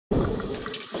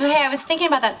So, hey, I was thinking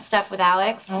about that stuff with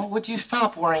Alex. Oh, would you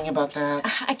stop worrying about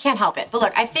that? I can't help it. But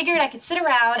look, I figured I could sit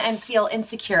around and feel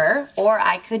insecure, or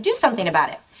I could do something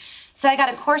about it. So I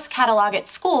got a course catalog at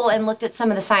school and looked at some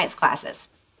of the science classes.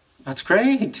 That's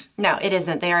great. No, it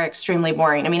isn't. They are extremely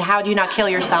boring. I mean, how do you not kill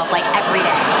yourself, like, every day?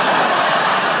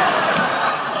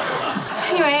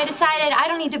 Anyway, I decided I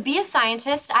don't need to be a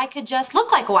scientist. I could just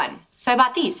look like one. So I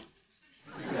bought these.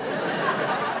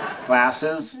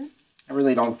 Glasses? I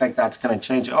really don't think that's going to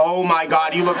change. Oh, my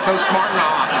God, you look so smart now.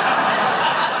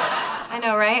 I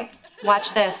know, right?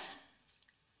 Watch this.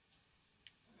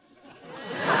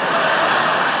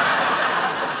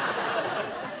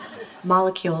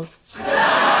 Molecules.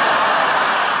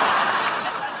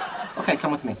 Okay,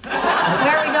 come with me.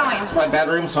 Where are we going? To my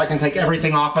bedroom so I can take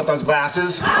everything off but those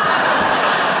glasses.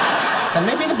 And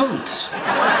maybe the boots.